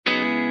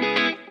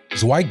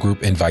ZWEIG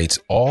Group invites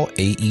all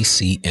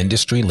AEC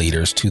industry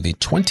leaders to the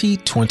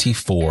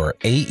 2024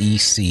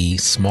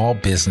 AEC Small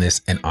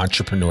Business and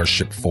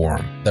Entrepreneurship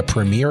Forum, the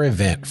premier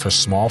event for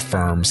small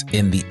firms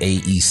in the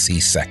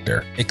AEC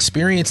sector.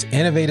 Experience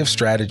innovative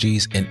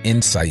strategies and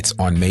insights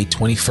on May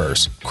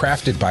 21st,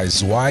 crafted by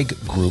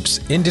ZWEIG Group's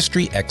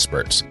industry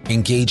experts.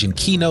 Engage in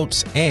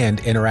keynotes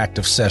and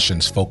interactive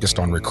sessions focused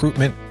on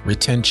recruitment,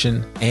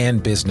 retention,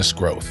 and business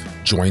growth.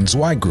 Join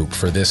ZWEIG Group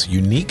for this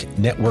unique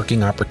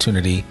networking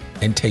opportunity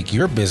and take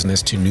your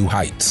business to new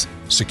heights.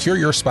 Secure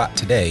your spot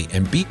today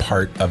and be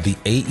part of the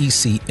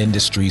AEC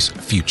industry's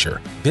future.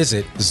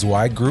 Visit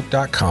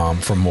zweigroup.com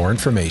for more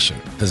information.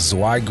 The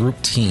ZWEIG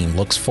Group team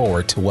looks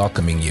forward to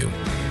welcoming you.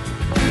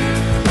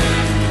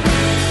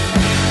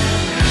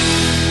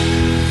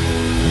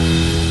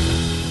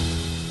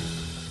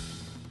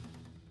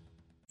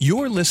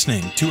 You're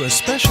listening to a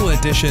special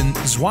edition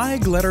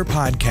ZWEIG Letter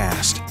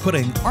Podcast,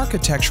 putting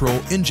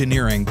architectural,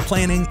 engineering,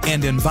 planning,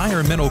 and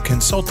environmental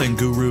consulting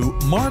guru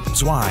Mark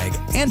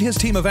ZWEIG and his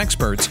team of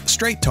experts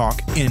straight talk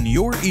in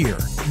your ear.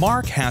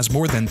 Mark has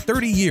more than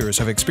 30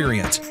 years of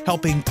experience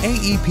helping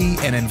AEP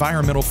and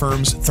environmental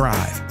firms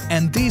thrive,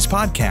 and these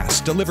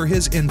podcasts deliver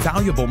his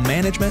invaluable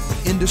management,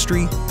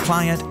 industry,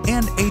 client,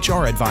 and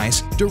HR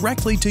advice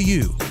directly to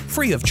you,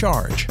 free of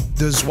charge.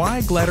 The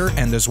ZWEIG Letter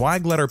and the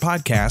ZWEIG Letter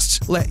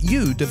podcasts let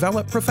you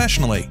develop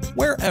professionally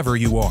wherever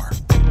you are.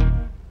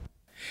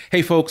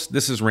 Hey folks,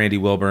 this is Randy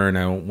Wilburn.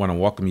 I want to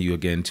welcome you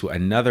again to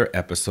another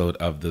episode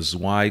of the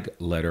ZWEIG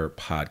Letter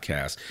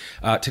podcast.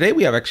 Today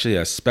we have actually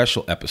a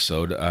special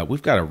episode.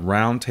 We've got a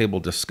roundtable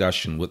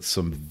discussion with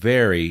some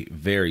very,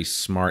 very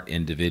smart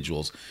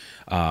individuals.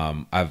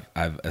 I've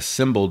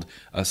assembled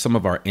some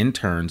of our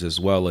interns as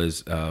well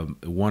as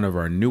one of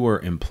our newer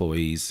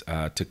employees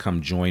to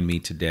come join me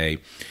today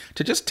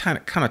to just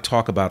kind of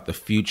talk about the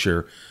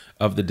future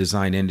of the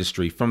design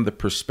industry from the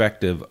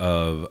perspective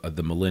of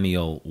the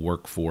millennial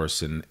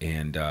workforce. And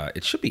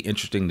it should be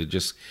interesting to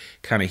just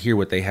kind of hear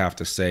what they have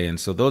to say. And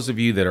so those of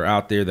you that are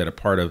out there that are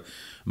part of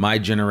my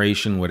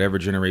generation, whatever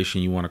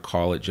generation you want to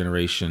call it,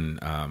 generation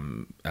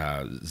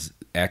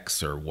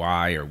X or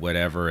Y or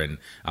whatever, and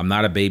I'm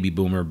not a baby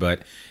boomer,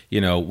 but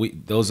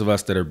those of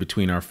us that are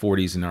between our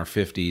 40s and our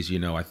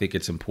 50s, I think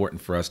it's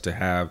important for us to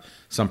have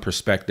some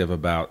perspective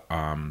about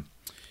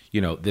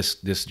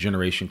this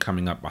generation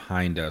coming up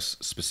behind us,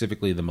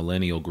 specifically the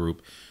millennial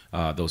group,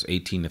 those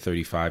 18 to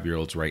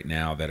 35-year-olds right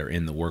now that are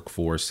in the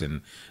workforce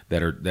and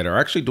that are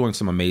actually doing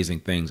some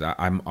amazing things.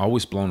 I'm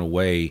always blown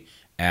away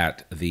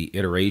at the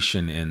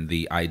iteration and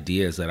the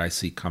ideas that I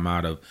see come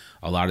out of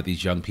a lot of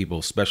these young people,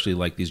 especially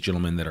like these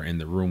gentlemen that are in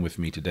the room with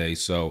me today.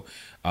 So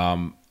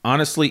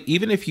honestly,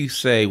 even if you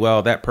say,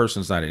 well, that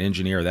person's not an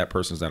engineer, that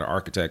person's not an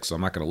architect, so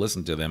I'm not going to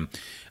listen to them,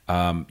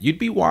 you'd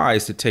be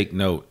wise to take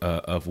note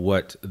of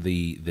what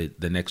the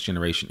next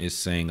generation is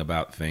saying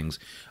about things,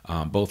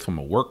 both from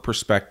a work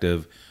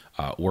perspective,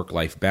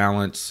 work-life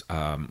balance,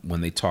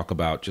 when they talk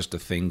about just the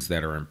things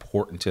that are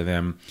important to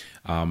them.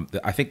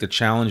 I think the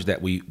challenge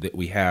that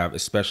we have,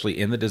 especially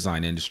in the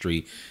design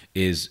industry,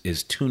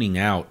 is tuning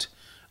out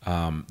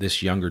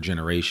this younger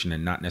generation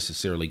and not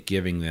necessarily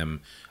giving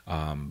them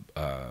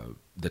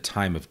the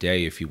time of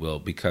day, if you will,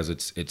 because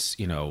it's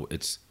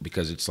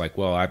like,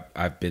 well,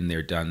 I've been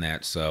there, done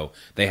that, so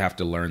they have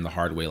to learn the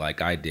hard way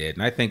like I did.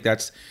 And I think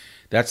that's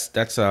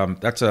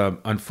a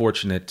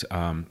unfortunate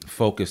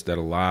focus that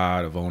a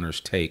lot of owners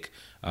take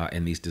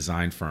in these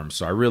design firms.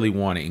 So I really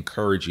want to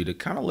encourage you to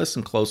kind of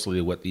listen closely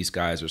to what these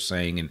guys are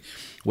saying, and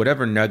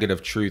whatever nugget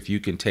of truth you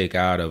can take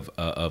out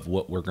of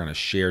what we're going to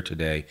share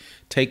today,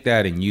 take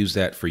that and use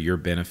that for your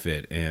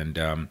benefit.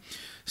 And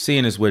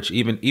seeing as which,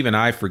 even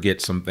I forget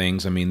some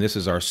things. I mean, this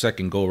is our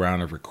second go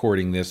round of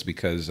recording this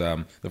because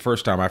the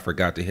first time I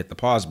forgot to hit the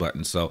pause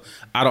button. So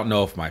I don't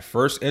know if my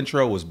first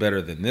intro was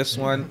better than this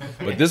one,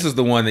 but this is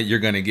the one that you're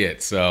going to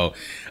get. So,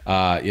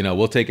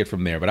 we'll take it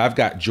from there. But I've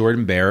got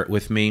Jordan Barrett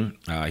with me.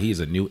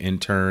 He's a new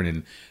intern.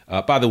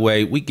 And by the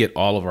way, we get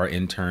all of our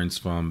interns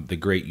from the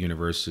great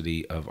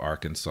University of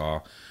Arkansas.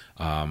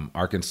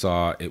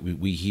 Arkansas,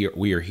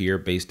 we are here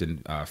based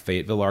in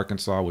Fayetteville,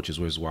 Arkansas, which is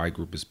where ZWEIG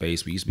Group is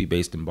based. We used to be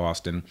based in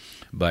Boston,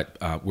 but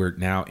we're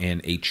now in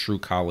a true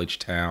college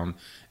town,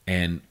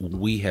 and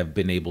we have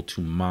been able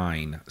to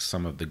mine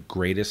some of the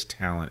greatest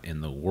talent in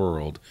the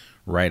world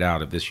right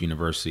out of this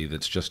university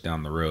that's just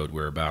down the road,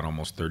 where about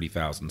almost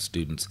 30,000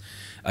 students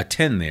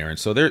attend there. And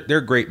so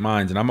they're great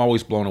minds, and I'm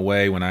always blown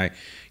away when I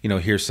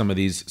hear some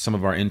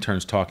of our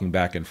interns talking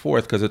back and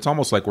forth, because it's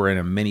almost like we're in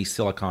a mini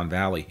Silicon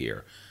Valley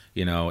here.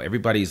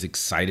 Everybody's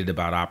excited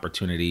about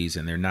opportunities,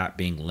 and they're not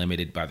being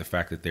limited by the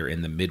fact that they're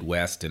in the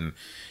Midwest. And,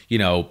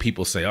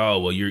 people say, oh,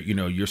 well,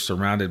 you're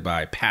surrounded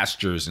by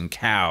pastures and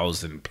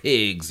cows and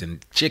pigs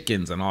and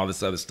chickens and all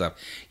this other stuff.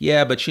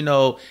 Yeah, but,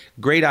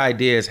 great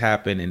ideas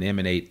happen and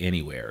emanate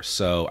anywhere.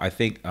 So I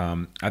think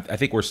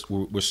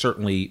we're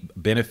certainly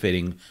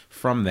benefiting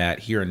from that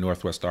here in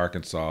Northwest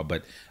Arkansas.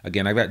 But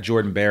again, I've got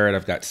Jordan Barrett,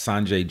 I've got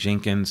Sanjay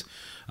Jenkins,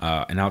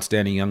 an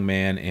outstanding young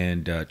man,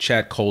 and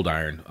Chad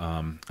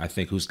Coldiron, I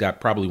think, who's got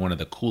probably one of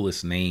the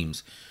coolest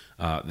names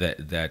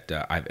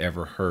that I've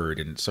ever heard,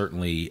 and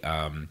certainly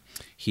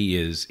he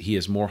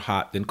is more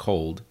hot than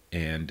cold,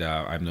 and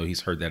I know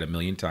he's heard that a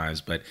million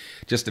times. But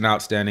just an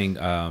outstanding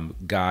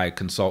guy,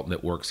 consultant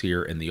that works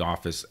here in the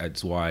office at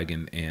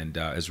ZWEIG, and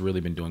has really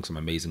been doing some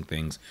amazing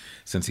things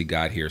since he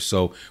got here.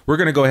 So we're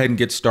going to go ahead and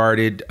get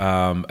started.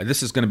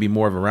 This is going to be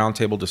more of a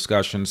roundtable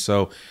discussion.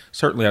 So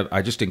certainly,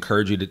 I just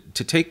encourage you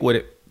to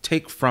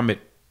take from it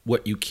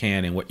what you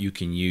can and what you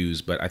can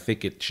use, but I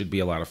think it should be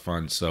a lot of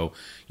fun. So,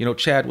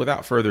 Chad,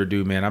 without further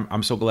ado, man,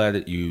 I'm so glad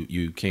that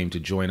you came to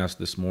join us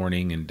this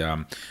morning, and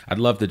I'd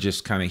love to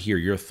just kind of hear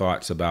your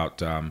thoughts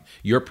about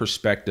your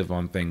perspective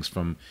on things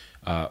from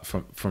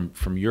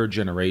your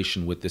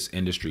generation with this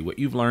industry, what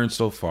you've learned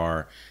so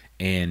far,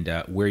 and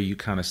where you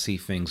kind of see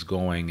things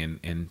going,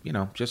 and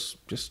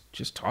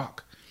just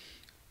talk.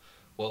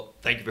 Well,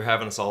 thank you for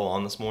having us all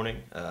on this morning.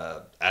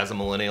 As a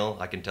millennial,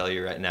 I can tell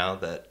you right now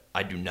that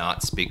I do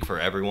not speak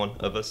for every one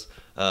of us,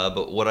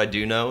 but what I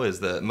do know is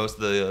that most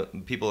of the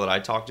people that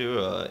I talk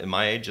to in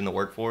my age in the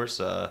workforce,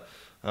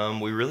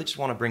 we really just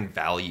want to bring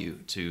value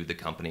to the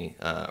company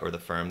or the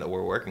firm that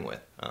we're working with.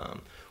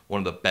 One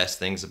of the best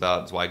things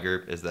about ZWEIG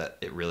Group is that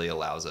it really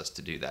allows us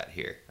to do that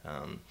here.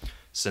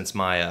 Since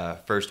my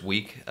first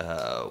week,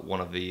 one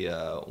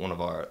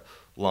of our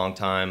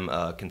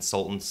longtime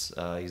consultants,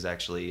 he's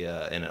actually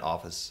in an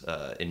office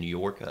in New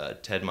York,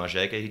 Ted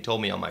Majeka, he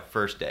told me on my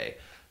first day,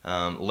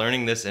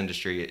 learning this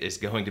industry is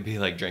going to be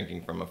like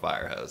drinking from a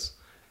fire hose.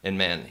 And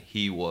man,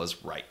 he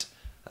was right.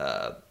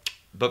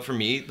 But for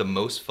me, the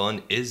most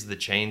fun is the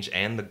change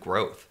and the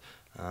growth.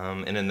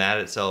 And in that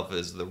itself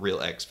is the real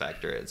X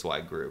factor at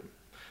ZWEIG Group.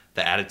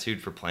 The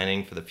attitude for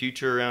planning for the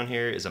future around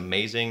here is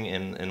amazing,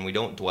 and we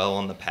don't dwell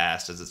on the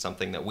past as it's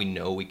something that we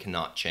know we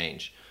cannot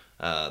change.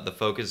 The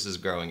focus is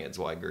growing at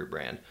ZWEIG Group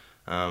brand.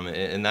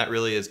 And that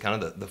really is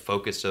kind of the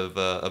focus of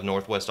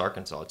Northwest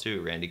Arkansas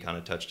too. Randy kind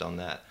of touched on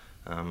that.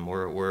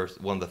 We're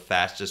one of the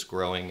fastest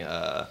growing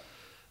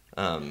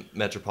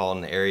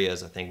metropolitan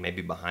areas, I think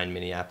maybe behind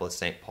Minneapolis,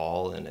 St.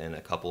 Paul, and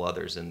a couple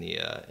others in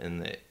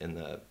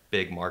the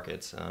big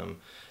markets.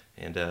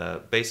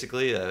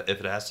 Basically, if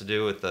it has to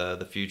do with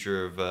the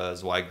future of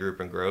ZWEIG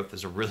Group and growth,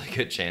 there's a really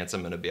good chance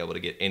I'm going to be able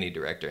to get any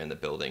director in the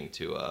building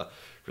to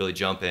really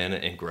jump in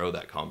and grow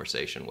that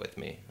conversation with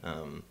me.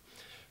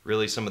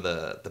 Really, some of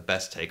the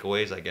best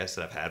takeaways, I guess,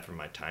 that I've had from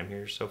my time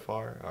here so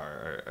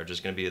far are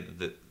just going to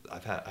be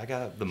I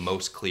got the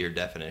most clear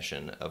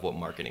definition of what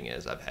marketing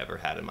is I've ever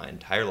had in my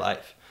entire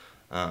life.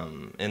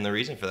 And the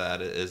reason for that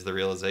is the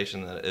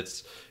realization that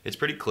it's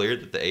pretty clear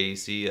that the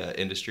AEC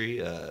industry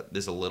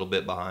is a little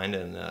bit behind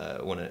in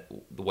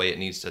the way it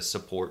needs to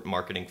support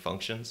marketing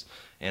functions,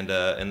 and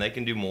they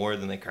can do more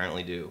than they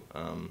currently do.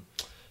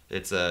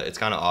 It's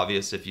kind of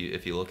obvious if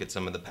you look at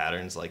some of the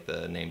patterns, like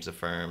the names of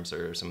firms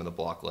or some of the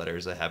block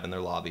letters they have in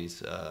their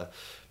lobbies.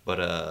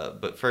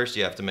 But first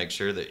you have to make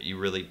sure that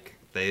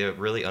they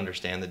really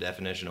understand the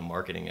definition of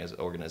marketing as an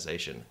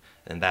organization,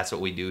 and that's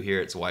what we do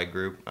here at ZWEIG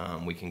Group.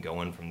 We can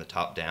go in from the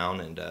top down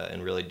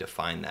and really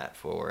define that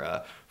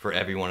for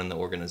everyone in the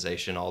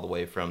organization, all the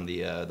way from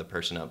the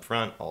person up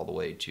front, all the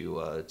way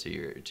to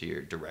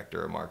your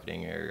director of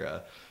marketing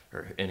or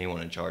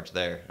anyone in charge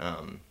there.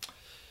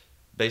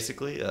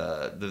 Basically,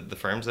 the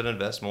firms that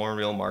invest more in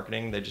real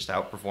marketing, they just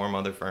outperform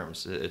other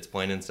firms. It's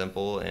plain and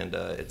simple, and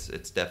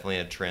it's definitely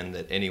a trend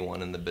that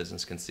anyone in the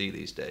business can see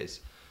these days.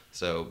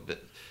 So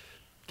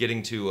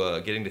getting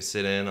to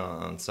sit in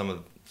on some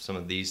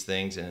of these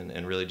things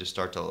and really just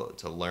start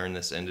to learn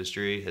this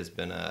industry has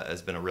been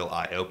a real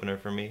eye opener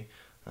for me.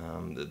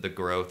 The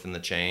growth and the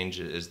change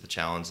is the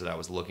challenge that I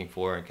was looking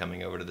for in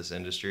coming over to this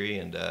industry,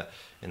 and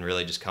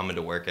really just coming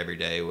to work every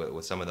day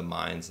with some of the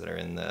minds that are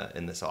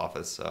in this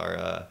office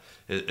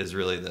is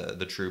really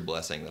the true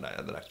blessing that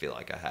I feel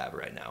like I have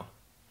right now.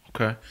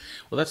 Okay,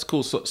 well, that's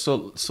cool.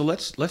 So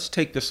let's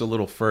take this a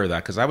little further,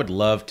 because I would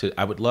love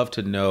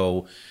to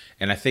know,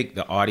 and I think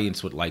the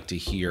audience would like to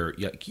hear,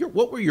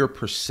 what were your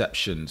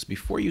perceptions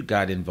before you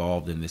got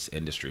involved in this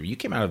industry? You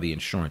came out of the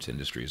insurance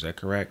industry, is that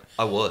correct?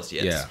 I was,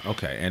 yes. Yeah,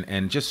 okay.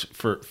 And just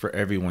for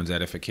everyone's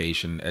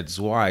edification, at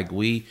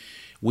ZWEIG,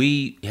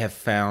 we have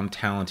found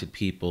talented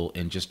people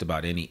in just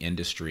about any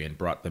industry and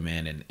brought them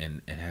in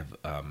and have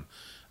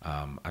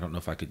I don't know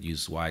if I could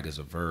use ZWEIG as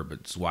a verb,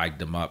 but ZWEIG'd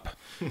them up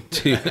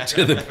to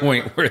the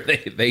point where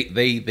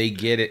they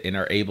get it and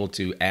are able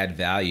to add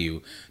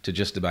value to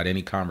just about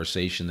any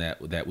conversation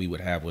that we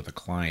would have with a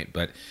client.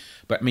 But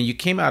I mean, you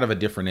came out of a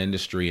different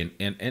industry,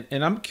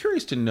 and I'm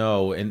curious to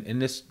know, and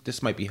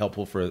this might be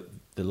helpful for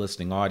the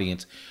listening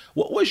audience,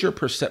 what was your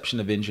perception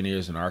of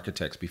engineers and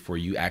architects before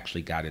you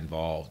actually got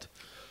involved?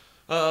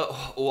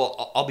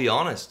 Well, I'll be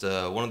honest.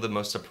 One of the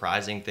most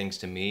surprising things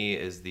to me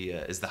is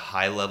the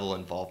high level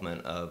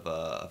involvement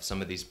of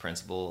some of these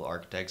principal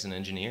architects and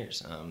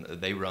engineers.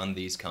 They run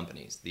these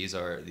companies. These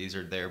are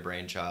their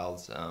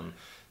brainchilds.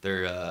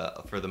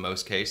 For the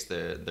most case,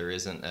 there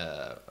isn't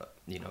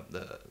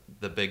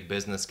the big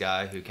business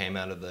guy who came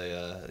out of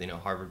the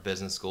Harvard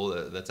Business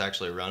School that's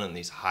actually running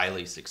these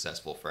highly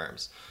successful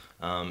firms.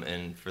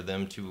 And for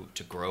them to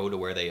grow to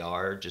where they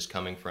are, just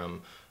coming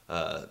from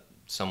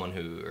someone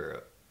who,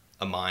 or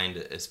a mind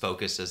as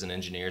focused as an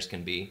engineer's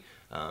can be,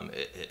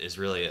 it is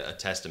really a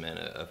testament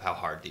of how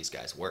hard these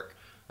guys work.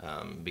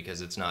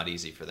 Because it's not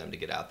easy for them to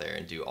get out there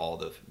and do all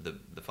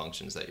the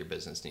functions that your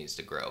business needs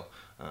to grow,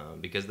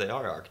 because they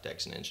are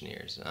architects and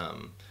engineers.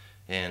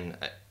 And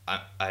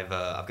I've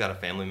got a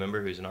family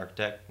member who's an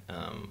architect.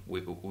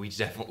 We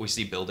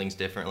see buildings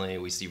differently,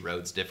 we see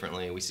roads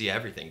differently, we see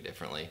everything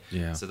differently.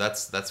 Yeah. So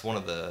that's one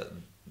of the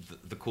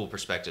cool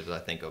perspectives I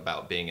think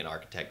about being an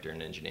architect or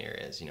an engineer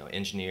is,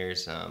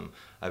 engineers.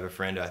 I have a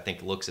friend who I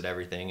think looks at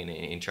everything and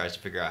he tries to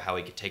figure out how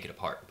he could take it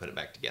apart and put it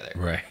back together.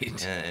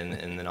 Right.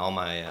 And then all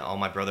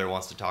my brother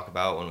wants to talk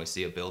about when we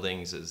see a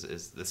buildings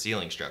is the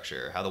ceiling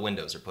structure, how the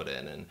windows are put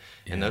in,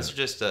 and those are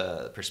just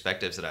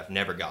perspectives that I've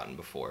never gotten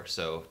before.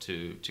 So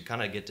to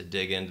kind of get to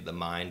dig into the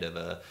mind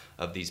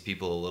of these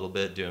people a little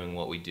bit doing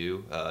what we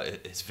do,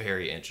 it's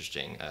very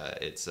interesting.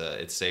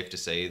 It's safe to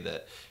say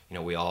that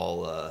we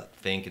all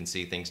think and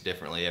see things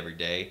differently every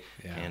day,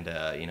 and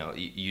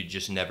you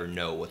just never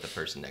know what the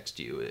person next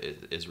to you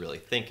is really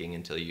thinking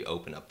until you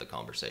open up the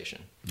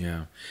conversation.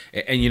 Yeah,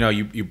 and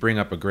you bring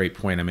up a great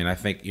point. I mean, I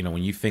think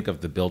when you think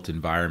of the built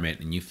environment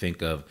and you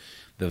think of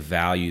the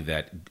value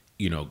that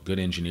good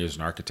engineers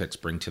and architects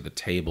bring to the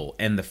table,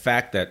 and the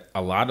fact that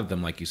a lot of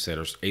them, like you said,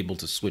 are able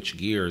to switch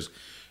gears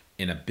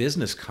in a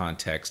business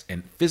context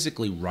and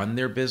physically run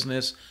their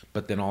business,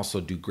 but then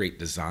also do great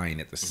design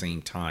at the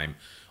same time.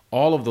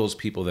 All of those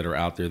people that are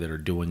out there that are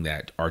doing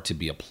that are to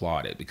be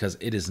applauded, because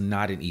it is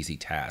not an easy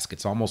task.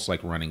 It's almost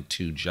like running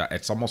two jobs.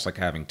 It's almost like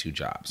having two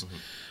jobs.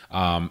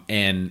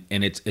 And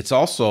it's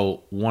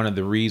also one of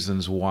the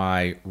reasons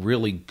why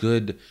really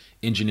good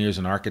engineers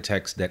and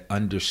architects that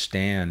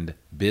understand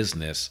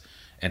business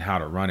and how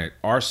to run it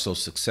are so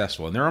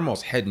successful, and they're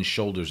almost head and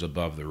shoulders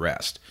above the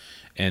rest.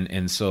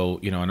 And so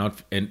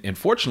and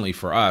fortunately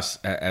for us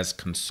as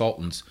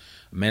consultants,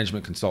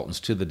 management consultants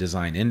to the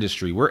design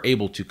industry, we're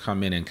able to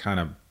come in and kind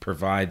of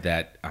provide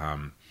that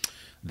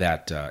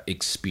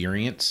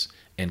experience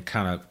and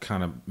kind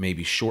of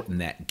maybe shorten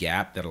that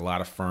gap that a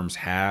lot of firms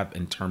have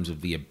in terms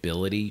of the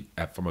ability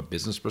from a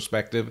business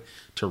perspective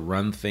to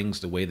run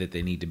things the way that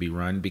they need to be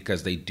run,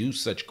 because they do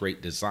such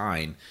great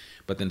design,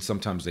 but then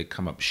sometimes they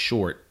come up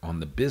short on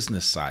the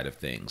business side of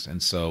things.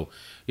 And so,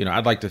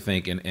 I'd like to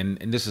think, and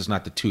this is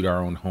not to toot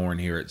our own horn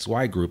here at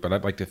ZWEIG Group, but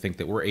I'd like to think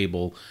that we're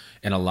able,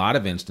 in a lot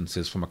of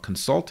instances, from a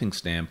consulting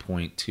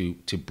standpoint,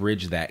 to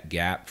bridge that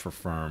gap for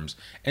firms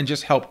and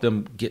just help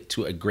them get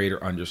to a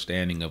greater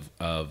understanding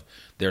of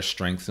their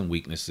strengths and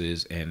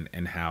weaknesses,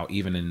 and how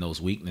even in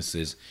those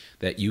weaknesses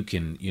that you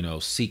can,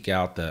 seek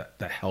out the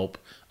help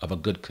of a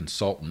good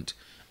consultant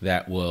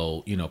that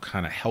will,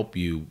 kind of help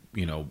you,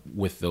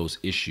 with those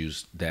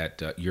issues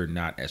that you're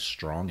not as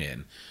strong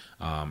in.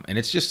 And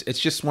it's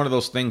just one of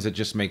those things that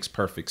just makes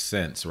perfect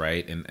sense,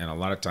 right? And a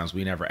lot of times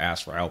we never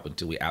ask for help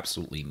until we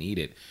absolutely need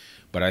it.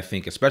 But I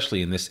think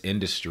especially in this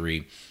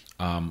industry,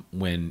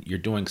 when you're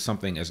doing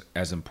something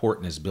as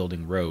important as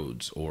building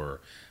roads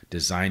or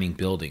designing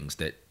buildings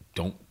that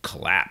don't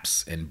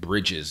collapse and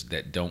bridges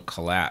that don't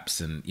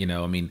collapse, and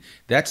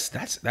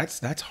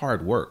that's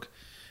hard work.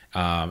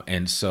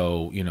 And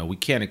so, we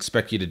can't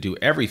expect you to do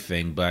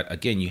everything, but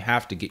again, you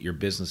have to get your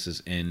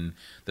businesses in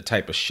the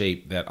type of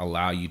shape that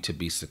allow you to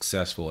be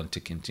successful and to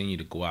continue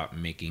to go out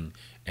and making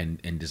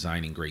and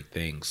designing great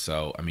things.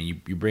 So, I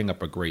mean, you bring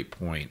up a great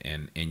point,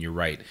 and you're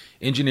right.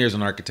 Engineers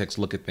and architects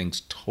look at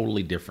things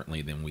totally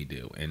differently than we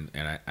do. And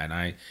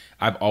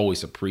I've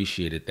always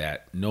appreciated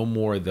that, no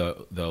more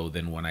though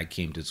than when I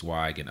came to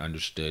ZWEIG and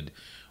understood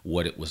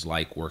what it was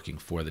like working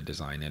for the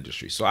design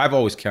industry. So I've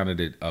always counted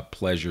it a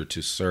pleasure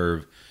to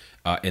serve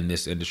in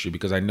this industry,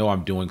 because I know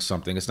I'm doing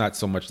something. It's not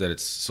so much that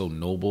it's so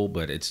noble,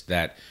 but it's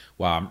that,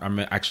 wow, I'm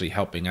actually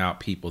helping out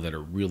people that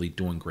are really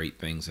doing great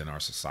things in our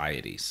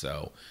society.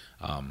 So,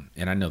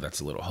 and I know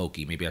that's a little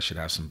hokey. Maybe I should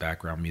have some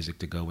background music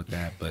to go with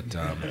that, but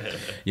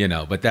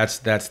but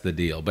that's the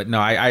deal. But no,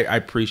 I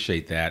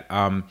appreciate that.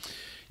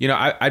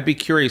 I'd be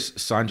curious,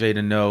 Sanjay,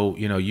 to know,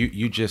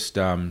 you just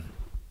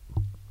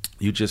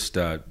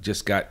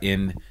got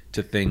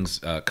into things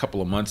a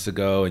couple of months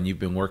ago, and you've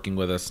been working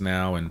with us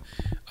now, and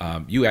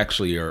you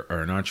actually are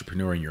an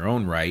entrepreneur in your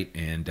own right.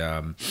 And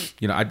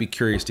I'd be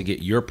curious to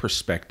get your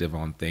perspective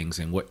on things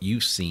and what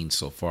you've seen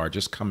so far,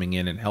 just coming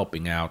in and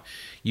helping out.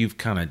 You've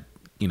kind of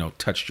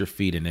touched your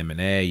feet in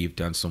M&A. You've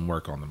done some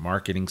work on the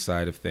marketing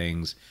side of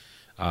things,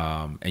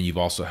 and you've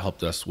also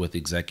helped us with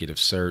executive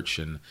search.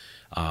 And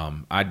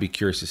I'd be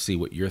curious to see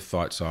what your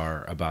thoughts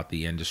are about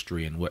the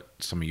industry and what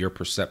some of your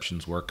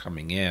perceptions were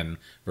coming in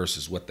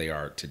versus what they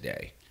are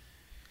today.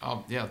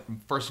 Yeah.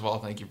 First of all,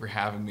 thank you for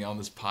having me on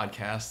this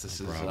podcast.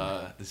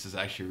 This is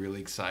actually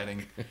really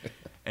exciting.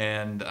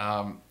 And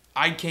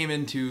I came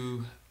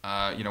into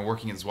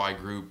working at ZWEIG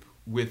Group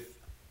with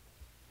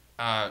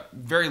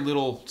very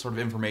little sort of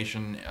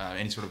information,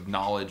 any sort of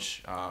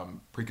knowledge,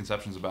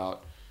 preconceptions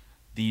about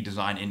the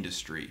design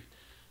industry.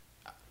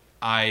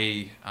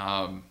 I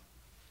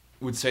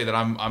would say that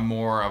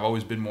I've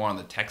always been more on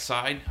the tech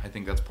side. I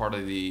think that's part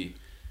of the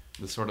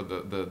sort of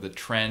the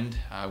trend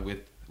with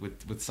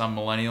with some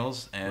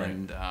millennials,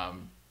 and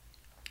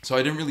so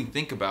I didn't really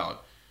think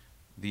about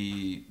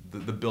the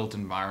built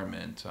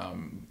environment,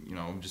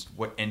 just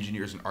what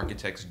engineers and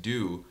architects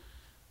do,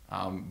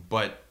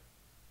 but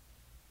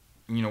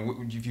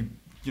if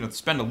you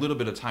spend a little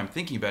bit of time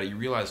thinking about it, you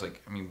realize,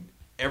 like, I mean,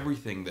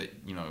 everything that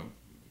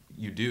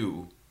you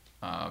do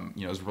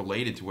is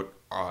related to what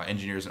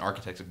engineers and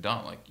architects have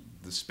done, like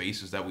the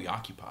spaces that we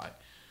occupy,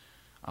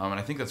 and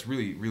I think that's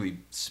really, really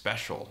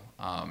special.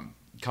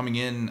 Coming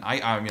in,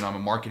 I'm a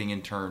marketing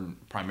intern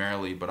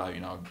primarily, but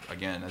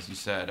again, as you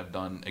said, I've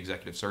done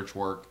executive search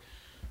work,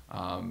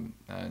 and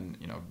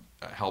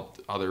helped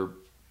other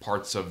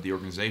parts of the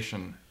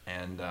organization,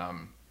 and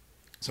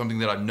something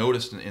that I've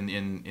noticed in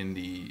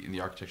the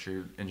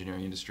architecture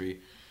engineering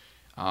industry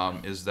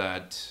is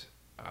that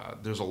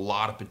there's a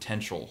lot of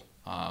potential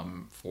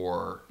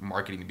for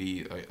marketing to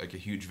be like a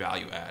huge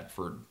value add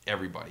for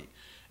everybody,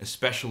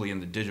 especially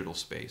in the digital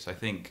space. I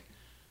think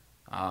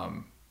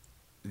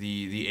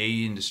the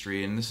AE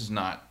industry, and this is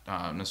not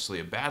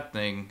necessarily a bad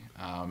thing,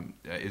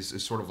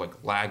 is sort of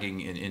like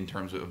lagging in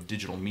terms of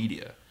digital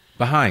media.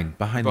 Behind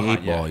the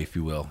eight ball, if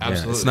you will.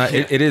 Absolutely.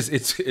 Yeah,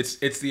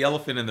 it's the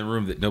elephant in the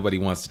room that nobody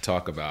wants to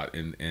talk about,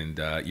 and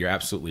you're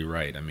absolutely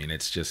right. I mean,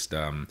 it's just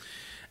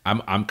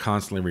I'm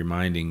constantly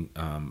reminding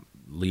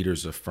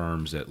leaders of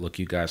firms that, look,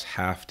 you guys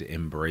have to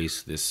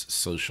embrace this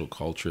social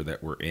culture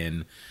that we're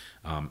in.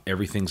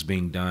 Everything's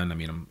being done. I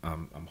mean,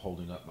 I'm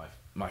holding up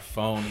my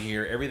phone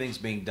here. Everything's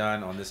being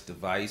done on this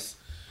device.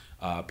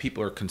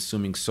 People are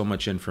consuming so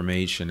much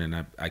information,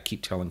 and I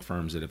keep telling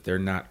firms that if they're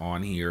not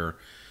on here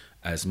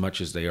as much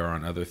as they are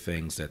on other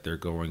things, that they're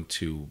going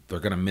to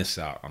miss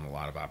out on a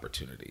lot of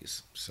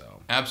opportunities.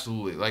 So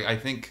absolutely, like, I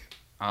think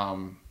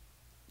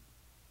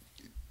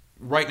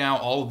right now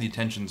all of the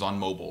attention's on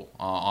mobile,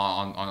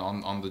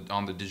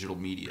 on the digital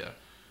media.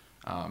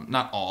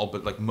 Not all,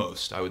 but like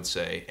most, I would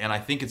say. And I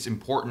think it's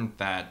important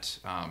that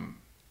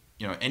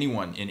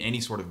anyone in any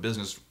sort of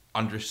business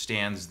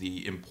understands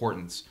the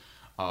importance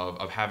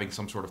of having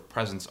some sort of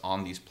presence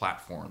on these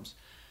platforms.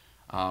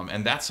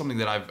 And that's something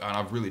that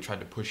I've really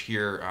tried to push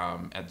here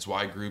at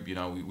ZWEIG Group.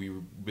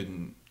 We've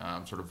been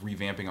sort of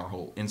revamping our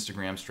whole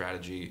Instagram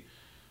strategy,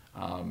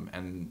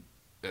 and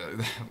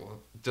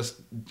just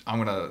I'm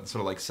gonna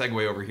sort of like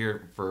segue over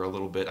here for a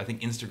little bit. I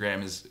think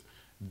Instagram is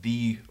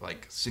the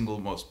single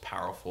most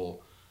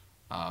powerful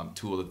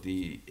tool that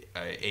the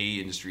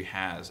AE industry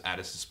has at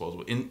its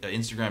disposal.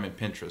 Instagram and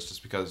Pinterest,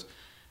 just because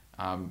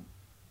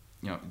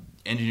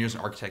engineers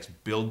and architects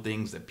build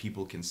things that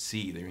people can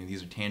see. I mean,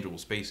 these are tangible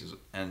spaces,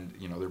 and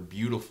they're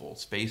beautiful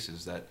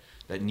spaces that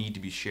need to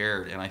be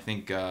shared. And I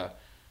think a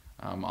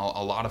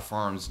lot of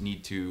firms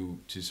need to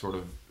sort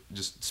of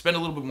just spend a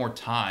little bit more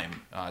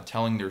time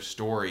telling their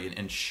story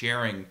and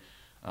sharing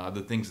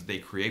the things that they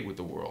create with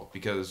the world,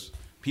 because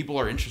people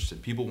are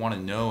interested. People want to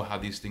know how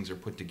these things are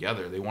put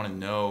together. They want to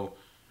know,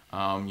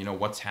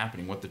 what's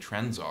happening, what the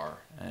trends are,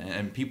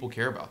 and people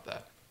care about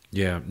that.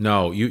 Yeah,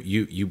 no,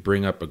 you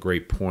bring up a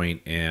great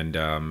point, and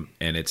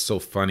it's so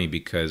funny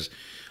because,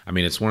 I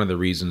mean, it's one of the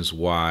reasons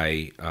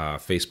why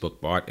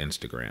Facebook bought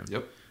Instagram.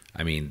 Yep.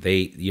 I mean,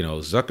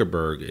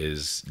 Zuckerberg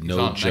is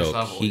no joke.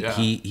 Level,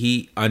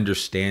 he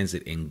understands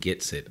it and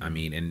gets it. I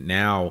mean, and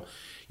now,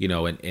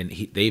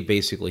 they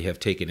basically have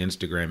taken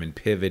Instagram and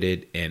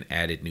pivoted and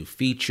added new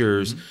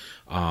features.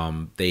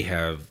 Mm-hmm. They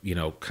have,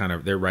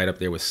 they're right up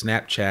there with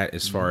Snapchat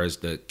as far as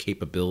the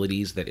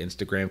capabilities that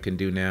Instagram can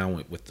do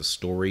now with the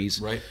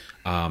stories. Right.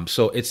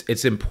 So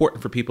it's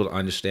important for people to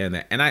understand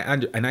that, and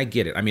I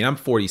get it. I mean, I'm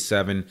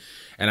 47,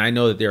 and I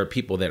know that there are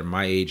people that are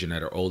my age and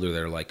that are older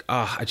that are like,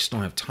 I just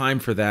don't have time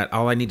for that.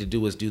 All I need to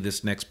do is do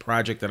this next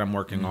project that I'm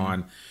working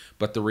on.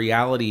 But the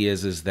reality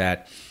is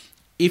that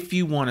if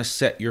you want to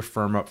set your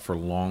firm up for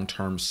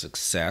long-term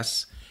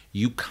success,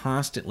 you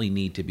constantly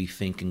need to be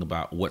thinking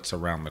about what's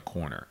around the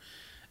corner.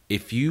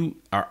 If you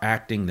are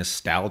acting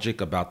nostalgic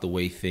about the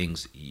way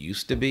things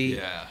used to be,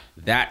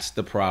 that's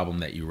the problem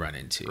that you run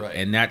into. Right.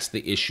 And that's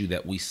the issue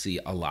that we see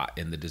a lot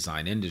in the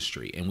design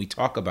industry. And we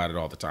talk about it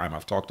all the time.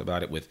 I've talked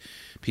about it with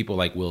people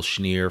like Will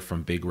Schneer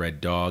from Big Red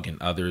Dog and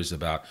others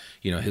about,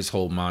 his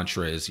whole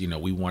mantra is,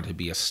 we want to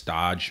be a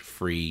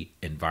stodge-free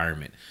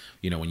environment.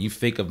 When you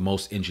think of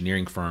most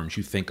engineering firms,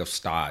 you think of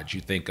stodge,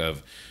 you think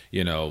of,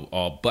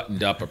 all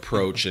buttoned up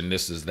approach and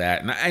this is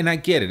that. And I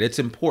get it. It's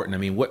important. I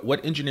mean,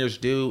 what engineers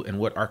do and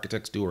what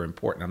architects do are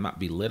important. I'm not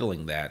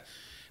belittling that.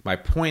 My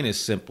point is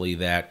simply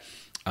that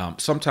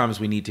sometimes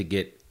we need to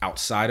get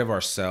outside of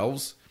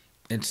ourselves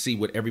and see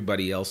what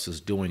everybody else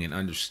is doing and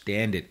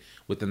understand it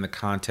within the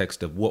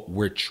context of what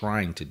we're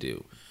trying to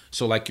do.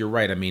 So like, you're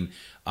right. I mean,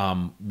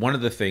 one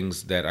of the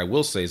things that I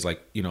will say is on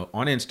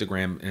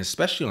Instagram and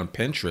especially on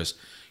Pinterest,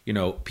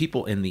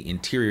 people in the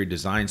interior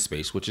design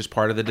space, which is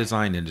part of the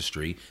design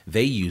industry,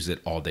 they use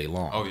it all day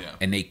long. Oh, yeah.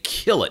 And they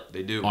kill it.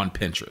 They do. On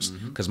Pinterest.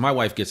 Because my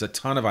wife gets a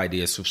ton of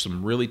ideas from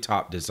some really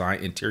top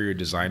interior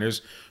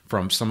designers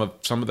from some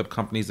of the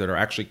companies that are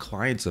actually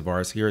clients of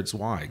ours here at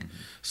ZWEIG.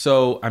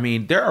 So, I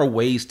mean, there are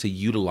ways to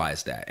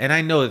utilize that. And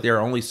I know that there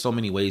are only so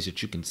many ways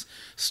that you can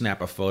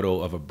snap a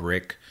photo of a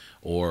brick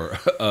or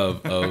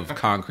of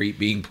concrete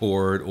being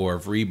poured, or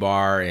of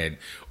rebar, and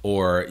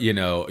or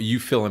you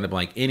fill in the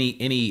blank,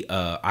 any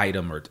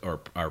item or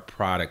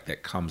product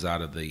that comes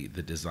out of the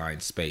design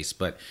space.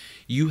 But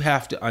you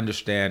have to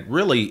understand,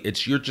 really,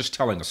 you're just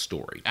telling a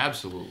story.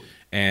 Absolutely.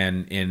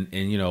 And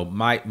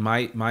my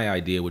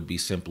idea would be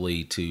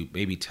simply to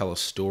maybe tell a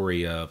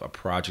story of a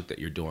project that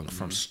you're doing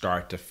from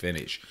start to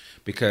finish,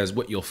 because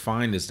what you'll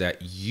find is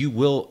that you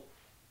will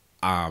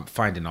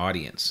find an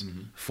audience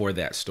for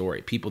that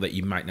story, people that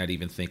you might not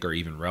even think are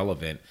even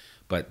relevant,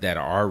 but that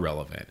are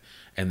relevant,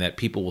 and that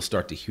people will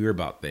start to hear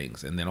about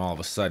things, and then all of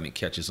a sudden it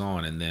catches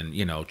on, and then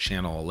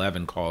Channel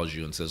 11 calls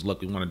you and says, look,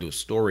 we want to do a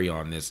story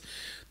on this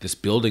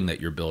building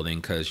that you're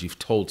building because you've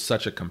told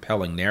such a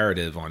compelling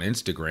narrative on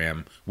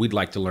Instagram. We'd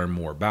like to learn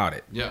more about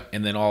it. Yeah.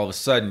 And then all of a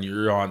sudden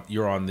you're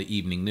on the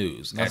evening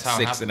news at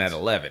 6 and at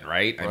 11,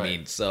 right? I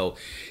mean, so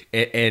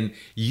and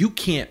you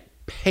can't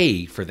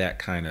pay for that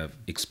kind of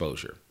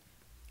exposure.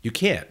 You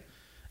can't.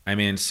 I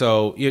mean,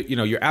 so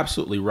you're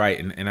absolutely right,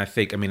 and I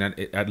think,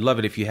 I'd love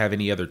it if you have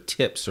any other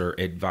tips or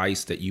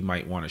advice that you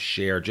might want to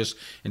share, just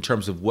in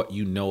terms of what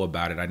you know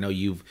about it. I know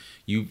you've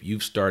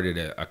started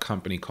a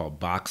company called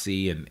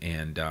Boxy,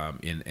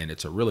 and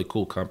it's a really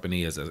cool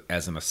company as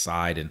an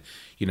aside, and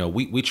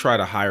we try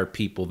to hire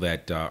people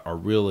that are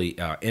really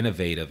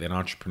innovative and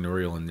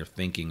entrepreneurial in their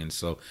thinking, and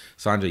so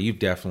Sanjay, you've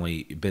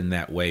definitely been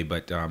that way,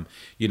 but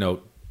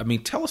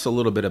tell us a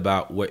little bit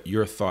about what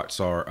your thoughts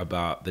are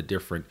about the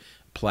different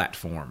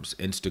platforms,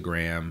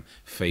 Instagram,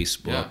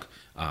 Facebook,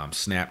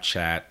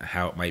 Snapchat,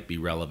 how it might be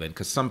relevant.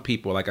 Because some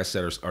people, like I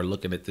said, are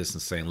looking at this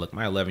and saying, look,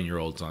 my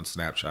 11-year-old's on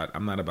Snapchat.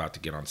 I'm not about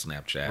to get on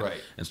Snapchat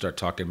and start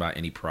talking about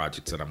any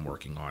projects that I'm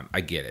working on.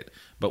 I get it.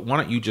 But why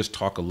don't you just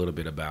talk a little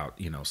bit about,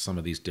 some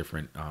of these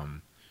different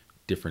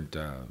social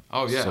media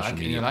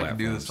platforms. I can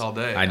do this all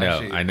day.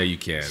 I know you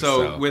can.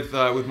 So with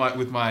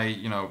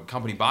my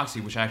company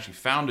Boxy, which I actually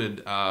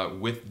founded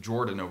with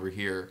Jordan over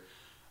here,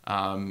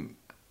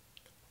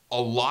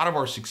 a lot of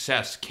our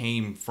success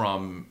came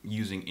from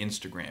using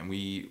Instagram.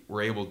 We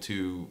were able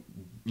to,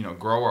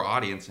 grow our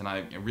audience, and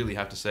I really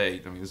have to say,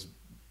 this is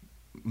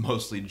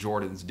mostly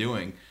Jordan's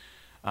doing.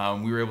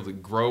 We were able to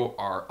grow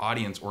our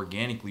audience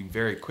organically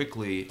very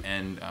quickly,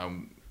 and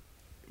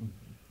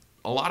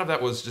a lot of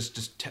that was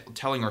just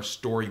telling our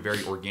story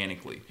very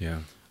organically. Yeah.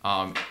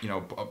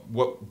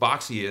 What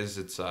Boxy is,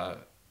 it's a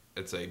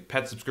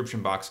pet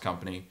subscription box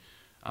company.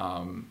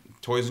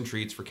 Toys and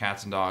treats for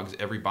cats and dogs.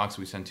 Every box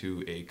we send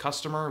to a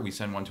customer, we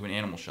send one to an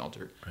animal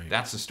shelter. Right.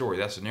 That's the story.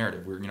 That's the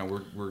narrative.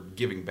 We're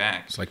giving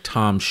back. It's like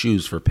Tom's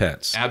shoes for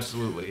pets.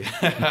 Absolutely,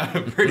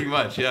 pretty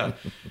much, yeah.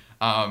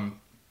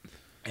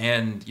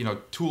 And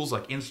tools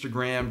like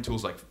Instagram,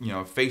 tools like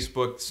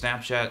Facebook,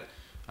 Snapchat,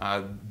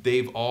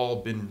 they've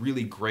all been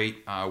really great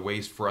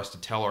ways for us to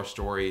tell our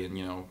story,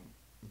 and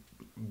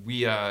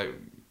we've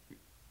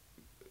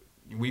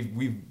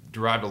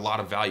derived a lot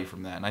of value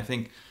from that. And I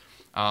think.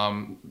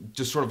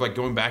 Just sort of like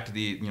going back to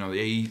the the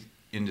AE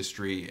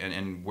industry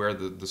and where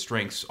the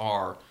strengths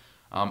are,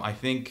 I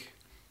think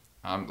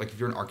like if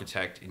you're an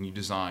architect and you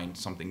design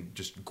something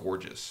just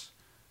gorgeous,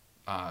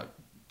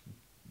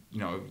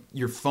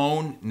 your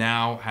phone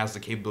now has the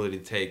capability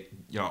to take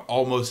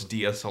almost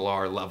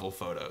DSLR level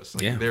photos.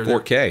 Like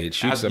 4K. It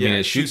shoots.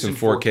 It shoots in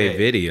 4K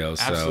video.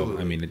 So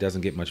Absolutely. It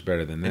doesn't get much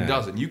better than that. It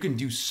doesn't. You can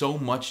do so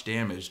much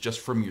damage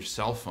just from your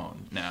cell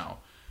phone now.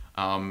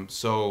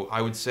 So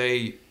I would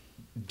say,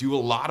 do a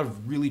lot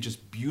of really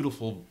just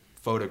beautiful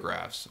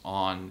photographs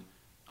on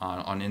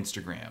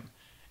Instagram,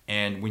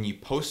 and when you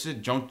post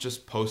it, don't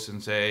just post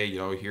and say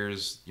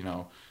here's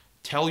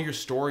tell your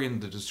story in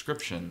the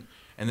description,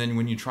 and then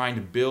when you're trying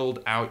to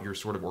build out your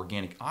sort of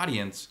organic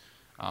audience,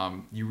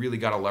 you really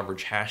got to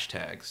leverage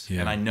hashtags.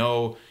 And I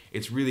know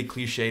it's really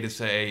cliche to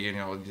say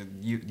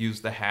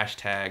use the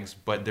hashtags,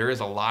 but there is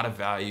a lot of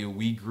value.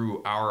 We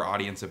grew our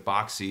audience at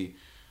Boxy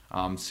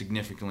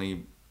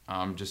significantly.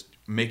 Just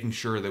making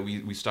sure that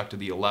we stuck to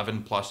the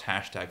 11+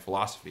 hashtag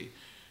philosophy.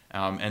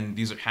 And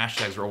these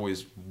hashtags are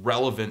always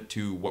relevant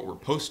to what we're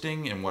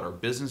posting and what our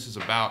business is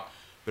about,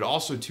 but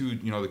also to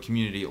the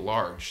community at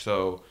large.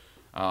 So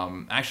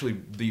actually,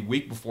 the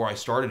week before I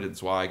started at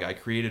ZWEIG, I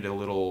created a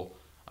little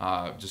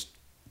just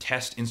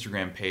test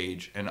Instagram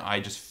page, and I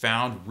just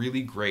found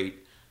really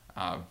great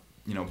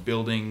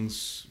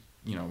buildings,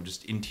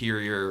 just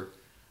interior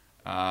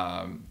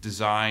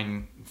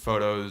design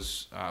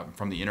photos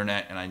from the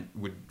internet, and I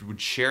would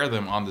share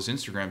them on this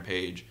Instagram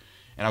page,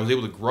 and I was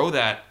able to grow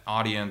that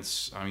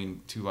audience.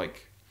 To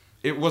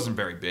it wasn't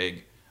very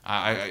big.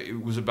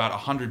 It was about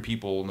 100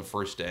 people in the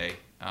first day,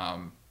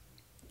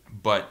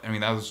 but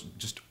that was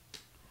just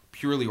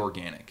purely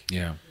organic.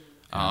 Yeah.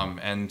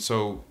 And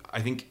so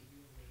I think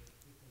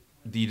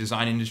the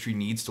design industry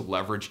needs to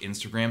leverage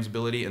Instagram's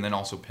ability, and then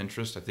also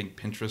Pinterest. I think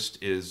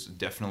Pinterest is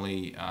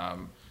definitely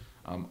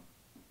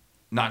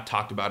not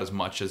talked about as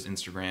much as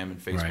Instagram and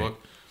Facebook. Right.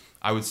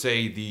 I would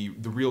say the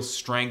real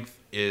strength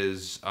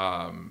is,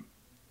 with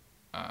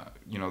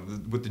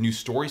the new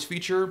stories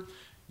feature,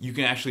 you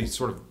can actually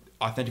sort of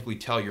authentically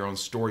tell your own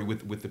story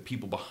with the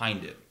people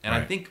behind it. And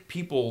I think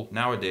people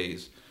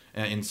nowadays,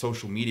 in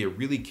social media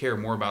really care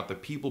more about the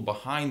people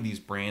behind these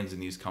brands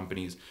and these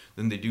companies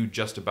than they do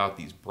just about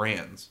these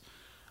brands.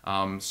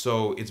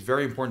 So it's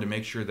very important to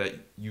make sure that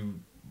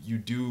you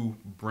do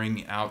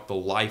bring out the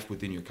life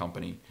within your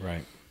company.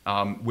 Right.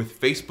 With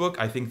Facebook,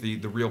 I think the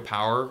real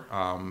power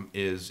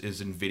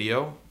is in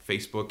video.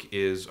 Facebook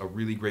is a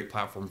really great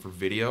platform for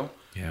video.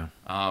 Yeah.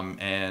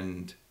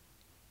 And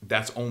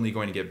that's only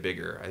going to get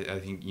bigger. I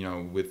think,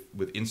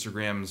 with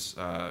Instagram's,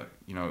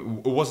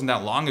 it wasn't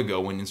that long ago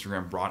when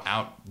Instagram brought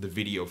out the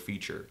video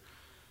feature.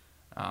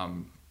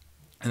 And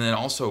then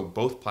also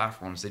both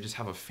platforms, they just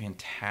have a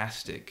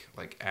fantastic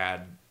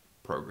ad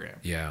program.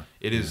 Yeah.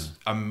 It is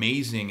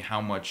amazing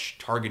how much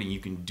targeting you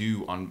can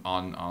do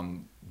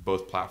on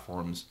both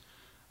platforms.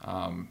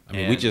 I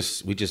mean, we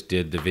just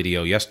did the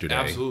video yesterday.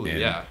 Absolutely, and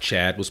yeah.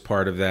 Chad was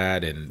part of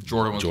that, and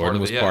Jordan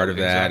was part of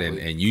that,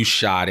 exactly. and you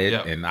shot it,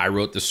 Yep. and I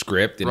wrote the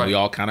script, and Right. we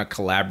all kind of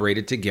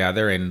collaborated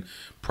together, and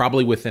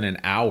probably within an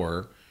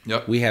hour,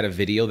 Yep. we had a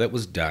video that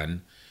was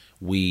done.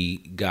 We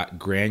got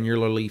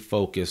granularly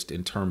focused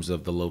in terms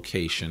of the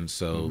location.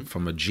 So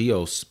from a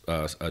geo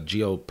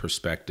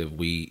perspective,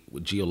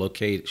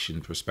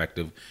 geolocation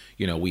perspective,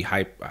 we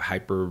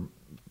hyper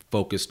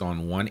focused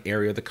on one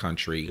area of the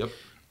country. Yep.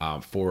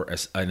 For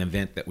an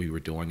event that we were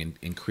doing,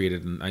 and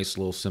created a nice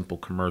little simple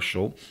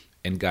commercial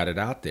and got it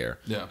out there.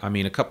 Yeah. I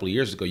mean, a couple of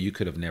years ago, you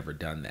could have never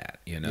done that,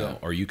 Yeah.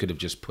 or you could have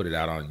just put it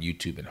out on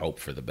YouTube and hope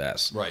for the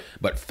best. Right.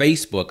 But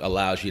Facebook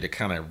allows you to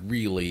kind of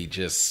really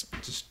just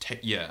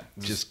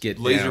get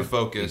laser down.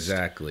 focused.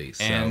 Exactly.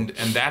 So, And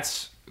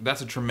that's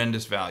a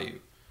tremendous value.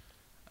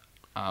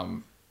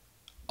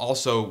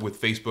 Also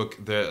with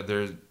Facebook,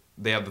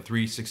 they have the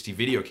 360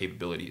 video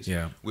capabilities,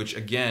 Yeah. which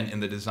again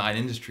in the design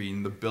industry,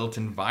 in the built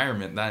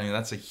environment,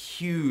 that's a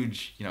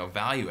huge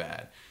value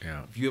add.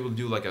 Yeah. If you're able to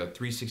do like a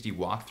 360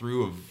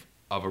 walkthrough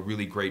of a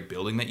really great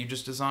building that you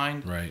just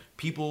designed, Right.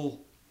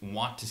 people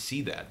want to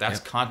see that. That's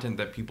Yep. content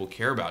that people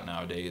care about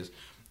nowadays,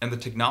 and the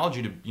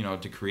technology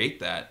to create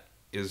that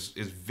is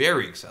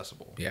very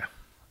accessible. yeah,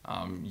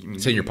 You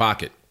it's in your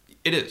pocket.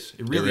 It is.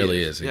 It It really,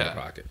 really is in yeah. your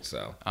pocket.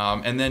 So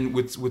And then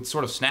with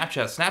sort of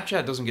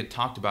Snapchat doesn't get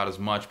talked about as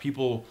much.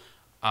 People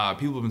have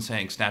been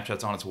saying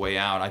Snapchat's on its way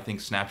out. I think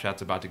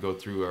Snapchat's about to go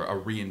through a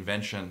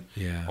reinvention.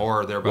 yeah,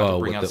 Or they're about to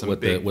bring out some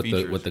big with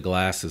features. the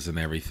glasses and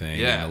everything,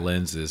 Yeah. and the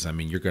lenses. I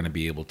mean, you're going to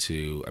be able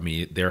to. I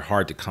mean, they're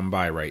hard to come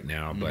by right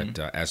now, but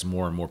as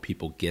more and more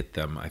people get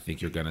them, I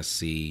think you're going to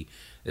see.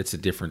 There's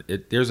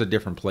a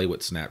different play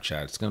with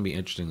Snapchat. It's going to be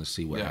interesting to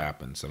see what Yeah.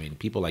 happens. I mean,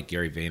 people like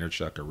Gary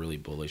Vaynerchuk are really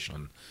bullish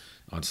on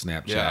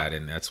Snapchat, Yeah.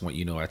 and that's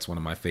one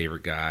of my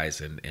favorite guys.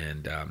 And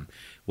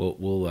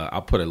we'll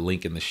I'll put a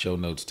link in the show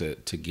notes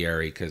to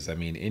Gary, because I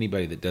mean,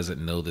 anybody that doesn't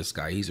know this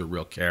guy, he's a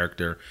real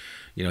character.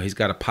 He's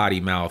got a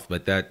potty mouth,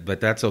 but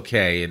that's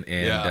okay. And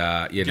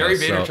Gary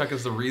Vaynerchuk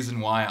is the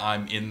reason why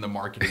I'm in the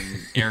marketing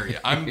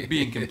area. I'm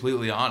being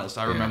completely honest.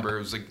 I remember it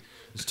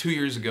was 2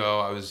 years ago.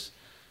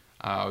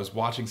 I was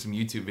watching some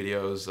YouTube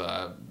videos.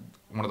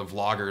 One of the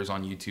vloggers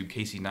on YouTube,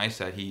 Casey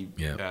Neistat,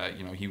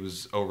 he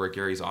was over at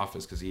Gary's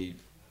office because he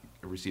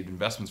received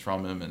investments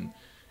from him,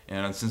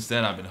 and since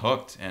then I've been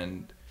hooked.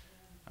 And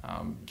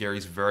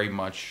Gary's very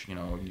much,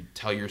 you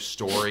tell your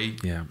story,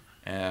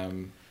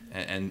 and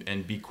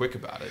be quick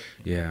about it.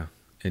 Yeah.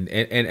 And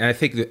I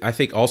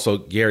think also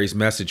Gary's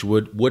message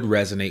would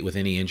resonate with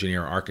any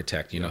engineer or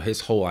architect.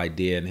 His whole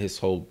idea and his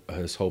whole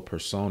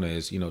persona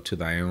is, to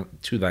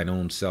thine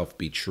own self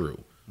be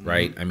true.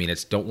 Right. I mean,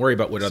 it's don't worry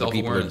about what other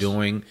people are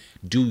doing.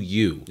 Do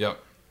you. Yep.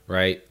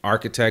 Right.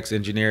 Architects,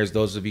 engineers,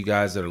 those of you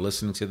guys that are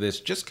listening to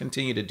this, just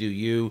continue to do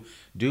you.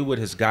 Do what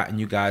has gotten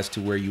you guys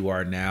to where you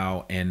are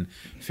now, and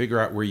figure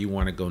out where you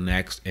want to go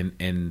next.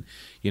 And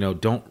you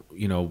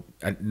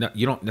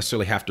don't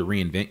necessarily have to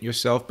reinvent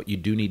yourself, but you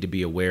do need to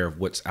be aware of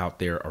what's out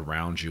there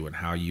around you and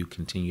how you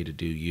continue to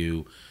do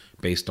you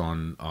based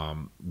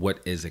on what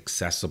is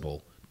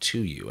accessible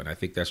to you. And I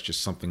think that's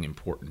just something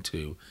important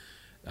to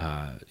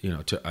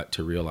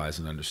realize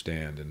and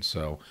understand. And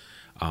so,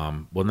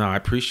 no, I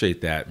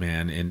appreciate that,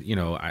 man. And,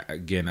 I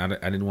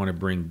didn't want to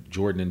bring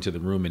Jordan into the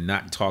room and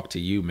not talk to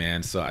you,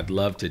 man. So I'd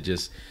love to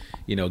just,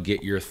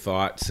 get your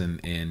thoughts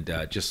and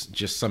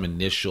just some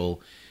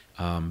initial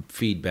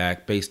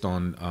feedback based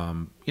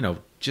on,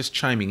 just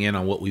chiming in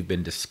on what we've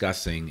been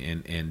discussing,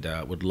 and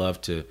would love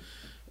to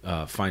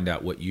find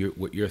out what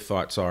your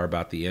thoughts are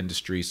about the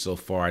industry so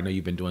far. I know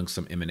you've been doing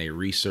some M&A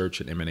research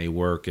and M&A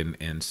work,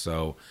 and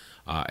so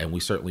and we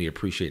certainly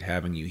appreciate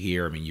having you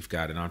here. I mean, you've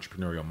got an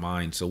entrepreneurial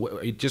mind. So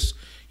what's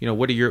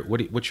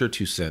your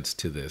 2 cents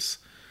to this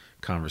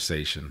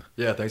conversation?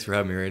 Yeah, thanks for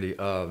having me, Randy.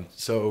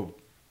 So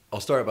I'll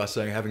start by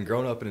saying, having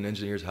grown up in an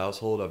engineer's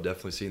household, I've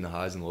definitely seen the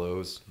highs and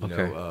lows,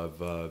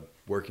 of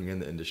working in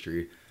the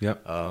industry.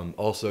 Yep.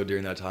 Also,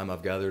 during that time,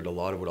 I've gathered a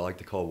lot of what I like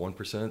to call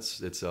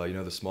 1%. It's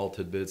the small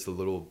tidbits, the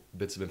little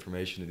bits of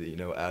information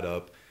that add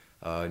up.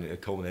 And a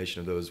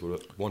culmination of those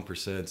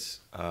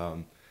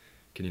 1%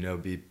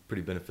 can be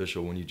pretty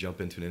beneficial when you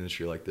jump into an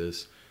industry like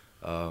this.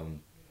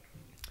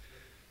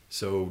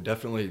 So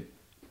definitely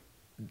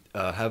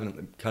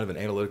having kind of an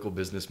analytical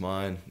business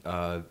mind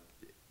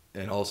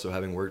and also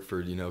having worked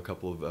for, you know, a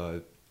couple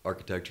of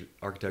architecture,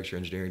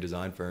 engineering,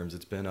 design firms,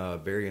 it's been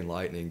very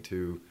enlightening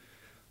to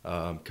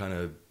kind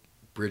of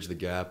bridge the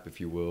gap, if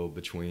you will,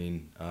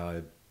 between,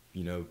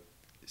 you know,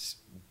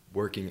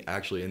 working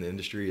actually in the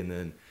industry and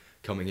then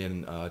coming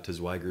in to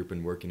ZWEIG Group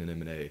and working in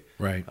M&A.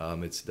 Right.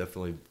 It's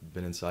definitely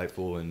been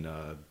insightful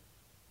and,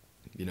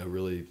 you know,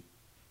 really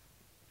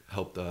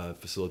helped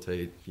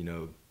facilitate, you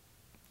know,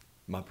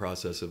 my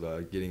process of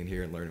getting in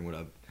here and learning what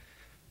I've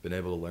been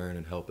able to learn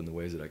and help in the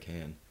ways that I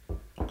can.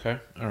 Okay.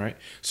 All right.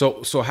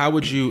 So how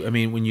would you, I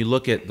mean, when you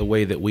look at the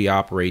way that we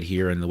operate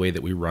here and the way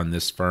that we run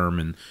this firm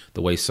and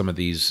the way some of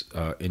these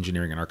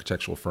engineering and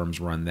architectural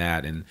firms run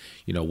that, and,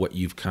 you know, what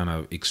you've kind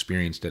of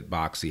experienced at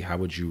Boxy, how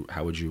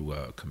would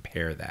you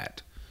compare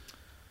that?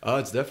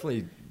 It's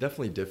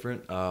definitely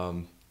different.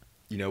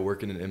 You know,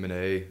 working in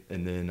M&A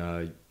and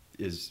then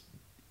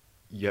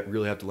you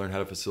really have to learn how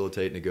to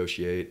facilitate,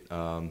 negotiate,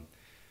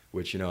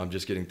 which, you know, I'm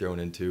just getting thrown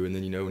into. And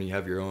then, you know, when you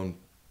have your own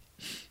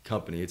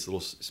company, it's a little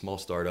small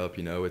startup,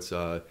 you know, it's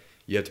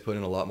you have to put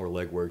in a lot more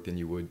legwork than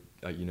you would,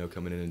 you know,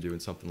 coming in and doing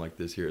something like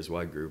this here as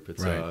ZWEIG Group.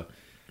 It's right.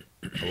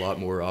 A lot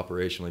more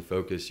operationally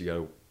focused. You got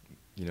to,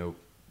 you know,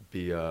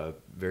 be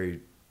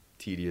very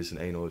tedious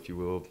and anal, if you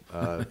will,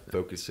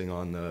 focusing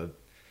on the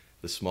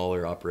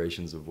smaller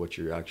operations of what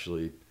you're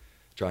actually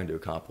trying to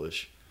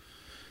accomplish.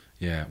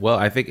 Yeah, well,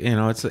 I think, you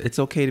know, it's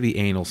okay to be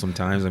anal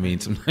sometimes. I mean,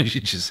 sometimes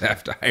you just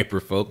have to hyper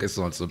focus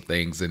on some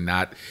things and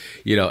not,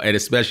 you know, and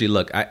especially,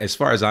 look, as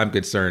far as I'm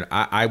concerned,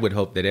 I would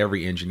hope that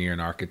every engineer and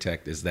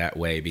architect is that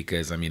way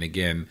because, I mean,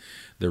 again,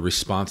 the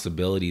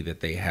responsibility that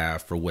they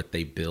have for what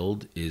they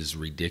build is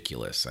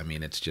ridiculous. I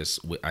mean, it's just,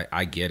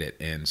 I get it.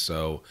 And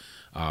so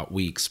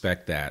we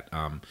expect that.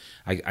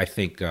 I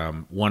think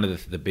one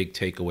of the big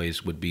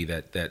takeaways would be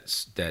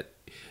that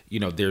you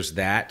know, there's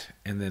that,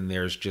 and then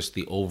there's just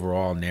the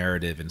overall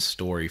narrative and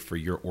story for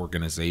your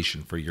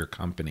organization, for your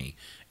company,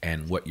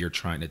 and what you're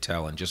trying to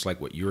tell. And just like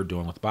what you're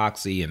doing with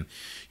Boxy and,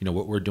 you know,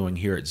 what we're doing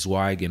here at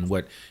ZWEIG and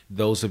what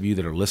those of you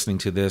that are listening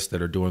to this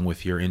that are doing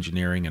with your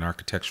engineering and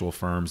architectural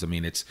firms, I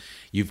mean,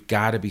 you've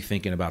got to be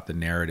thinking about the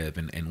narrative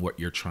and what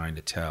you're trying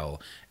to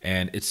tell.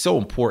 And it's so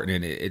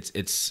important, and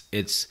it's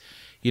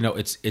you know,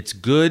 it's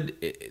good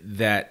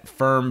that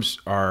firms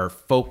are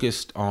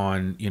focused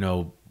on, you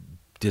know,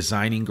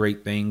 designing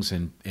great things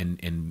and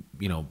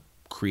you know,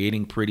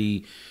 creating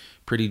pretty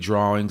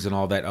drawings and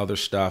all that other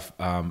stuff,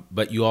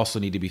 but you also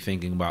need to be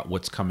thinking about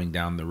what's coming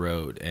down the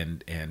road,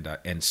 and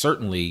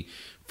certainly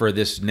for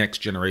this next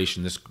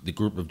generation, the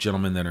group of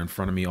gentlemen that are in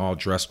front of me, all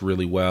dressed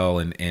really well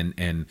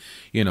and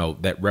you know,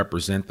 that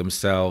represent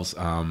themselves,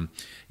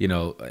 you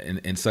know,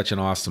 in such an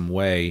awesome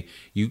way.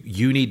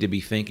 You need to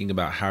be thinking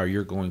about how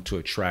you're going to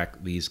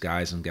attract these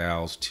guys and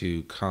gals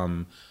to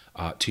come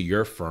to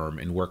your firm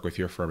and work with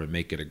your firm and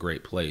make it a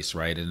great place,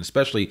 right? And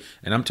especially,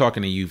 and I'm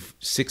talking to you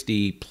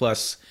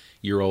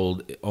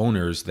 60-plus-year-old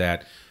owners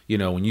that, you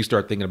know, when you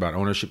start thinking about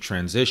ownership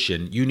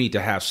transition, you need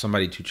to have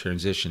somebody to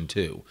transition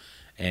to.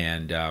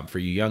 And for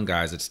you young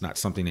guys, it's not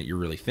something that you're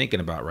really thinking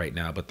about right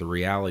now. But the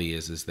reality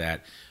is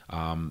that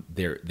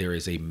there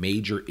is a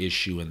major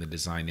issue in the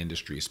design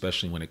industry,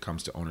 especially when it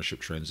comes to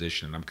ownership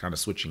transition. And I'm kind of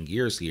switching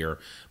gears here,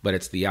 but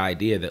it's the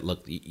idea that,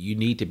 look, you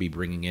need to be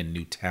bringing in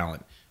new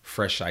talent,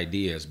 fresh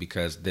ideas,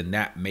 because then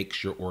that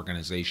makes your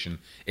organization,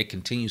 it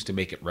continues to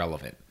make it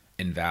relevant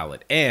and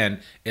valid, and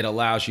it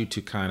allows you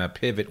to kind of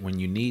pivot when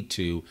you need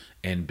to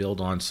and build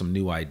on some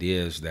new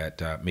ideas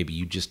that maybe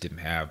you just didn't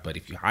have. But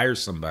if you hire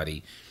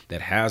somebody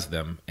that has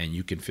them and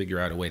you can figure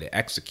out a way to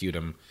execute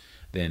them,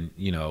 then,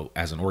 you know,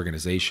 as an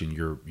organization,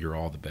 you're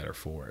all the better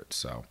for it.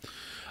 So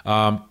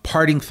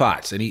parting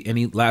thoughts,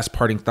 any last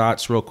parting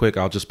thoughts real quick?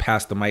 I'll just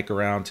pass the mic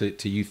around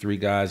to you three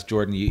guys.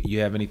 Jordan, you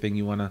have anything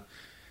you want to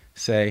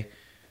say?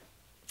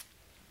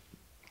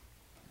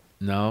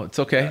 No, it's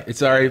okay.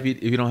 It's all right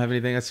if you don't have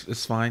anything.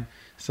 It's fine.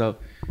 So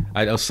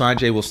I know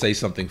Sanjay will say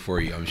something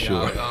for you, I'm sure.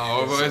 No,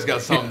 I've always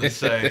got something to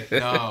say.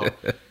 No,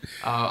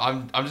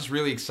 I'm just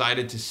really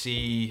excited to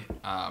see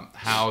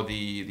how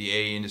the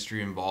AA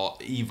industry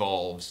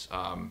evolves.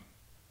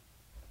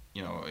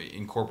 You know,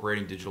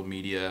 incorporating digital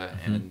media,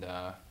 and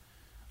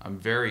I'm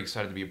very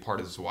excited to be a part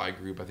of this ZWEIG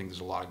Group. I think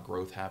there's a lot of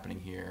growth happening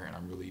here, and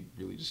I'm really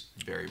just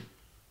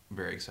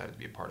very excited to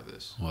be a part of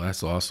this. Well,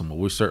 that's awesome. Well,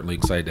 we're certainly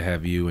excited to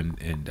have you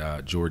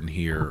and Jordan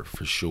here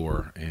for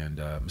sure. And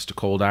Mr.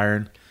 Cold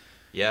Iron?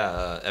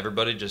 Yeah,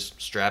 everybody just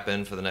strap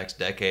in for the next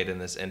decade in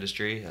this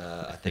industry.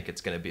 I think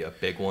it's going to be a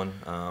big one.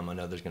 I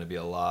know there's going to be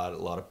a lot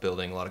of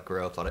building, a lot of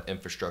growth, a lot of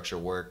infrastructure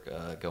work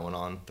going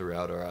on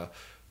throughout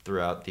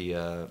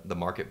the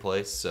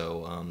marketplace.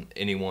 So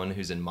anyone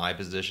who's in my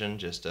position,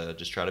 just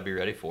try to be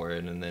ready for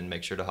it, and then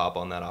make sure to hop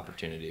on that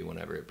opportunity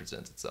whenever it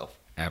presents itself.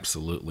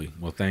 Absolutely.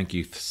 Well, thank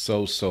you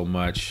so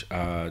much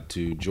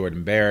to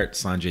Jordan Barrett,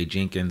 Sanjay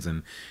Jenkins,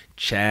 and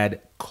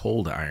Chad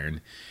Cold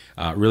Iron.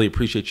 Really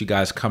appreciate you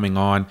guys coming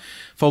on.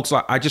 Folks,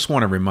 I just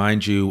want to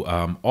remind you,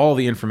 all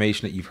the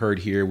information that you've heard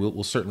here,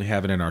 we'll certainly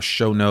have it in our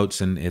show notes.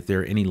 And if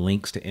there are any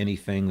links to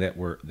anything that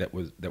were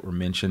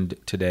mentioned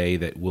today,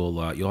 that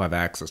you'll have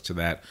access to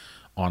that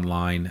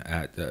online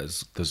at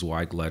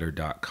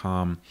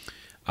thezweigletter.com.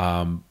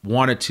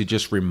 Wanted to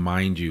just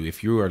remind you,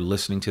 if you are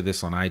listening to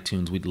this on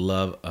iTunes, we'd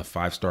love a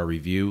 5-star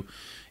review.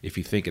 If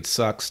you think it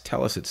sucks,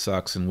 tell us it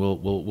sucks, and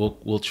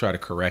we'll try to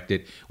correct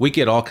it. We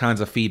get all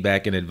kinds of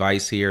feedback and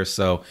advice here,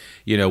 so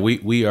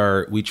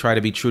we try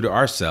to be true to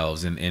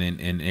ourselves, and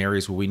in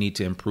areas where we need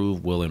to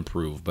improve, we'll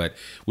improve. But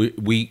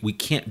we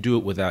can't do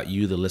it without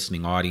you, the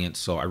listening audience.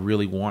 So I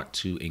really want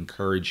to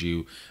encourage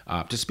you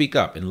to speak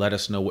up and let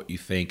us know what you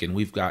think. And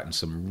we've gotten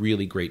some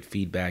really great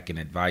feedback and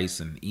advice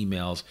and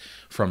emails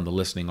from the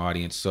listening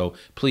audience. So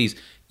please,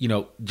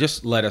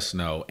 just let us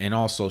know, and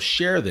also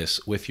share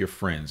this with your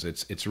friends.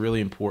 It's really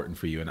important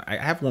for you. And I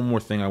have one more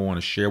thing I want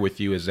to share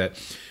with you, is that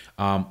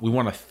we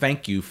want to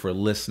thank you for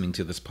listening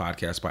to this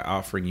podcast by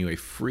offering you a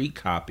free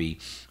copy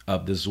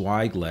of the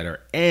ZWEIG Letter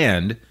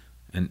and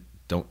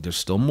there's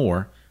still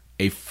more,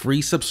 a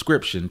free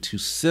subscription to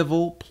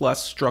Civil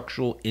Plus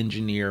Structural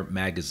Engineer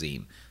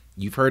magazine.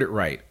 You've heard it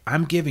right.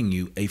 I'm giving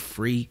you a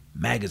free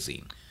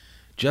magazine.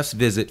 Just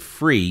visit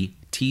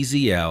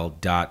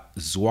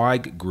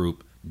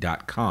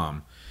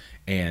freetzl.zweiggroup.com,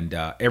 and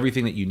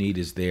everything that you need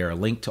is there. A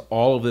link to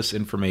all of this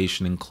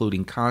information,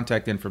 including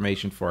contact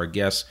information for our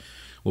guests,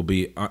 will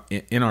be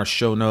in our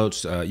show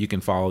notes. You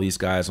can follow these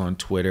guys on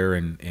Twitter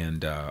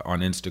and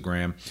on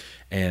Instagram,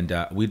 and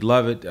we'd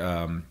love it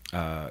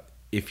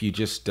if you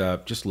just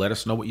let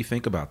us know what you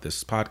think about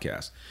this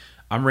podcast.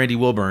 I'm Randy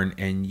Wilburn,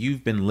 and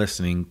you've been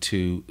listening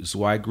to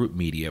ZWEIG Group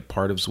Media,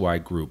 part of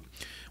ZWEIG Group.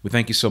 We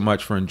thank you so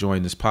much for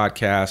enjoying this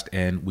podcast,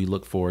 and we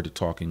look forward to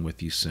talking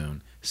with you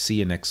soon. See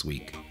you next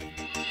week.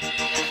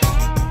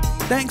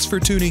 Thanks for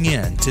tuning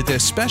in to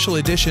this special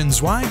edition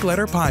ZWEIG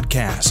Letter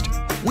podcast.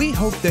 We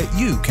hope that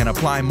you can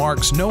apply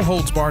Mark's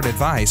no-holds-barred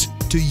advice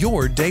to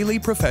your daily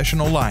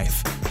professional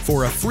life.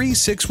 For a free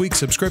 6-week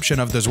subscription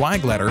of the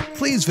ZWEIG Letter,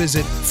 please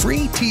visit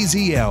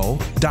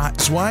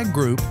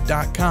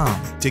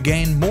freetzl.zweiggroup.com to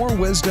gain more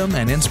wisdom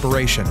and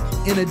inspiration,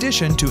 in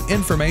addition to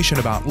information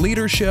about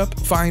leadership,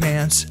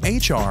 finance,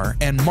 HR,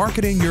 and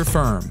marketing your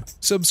firm.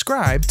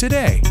 Subscribe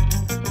today.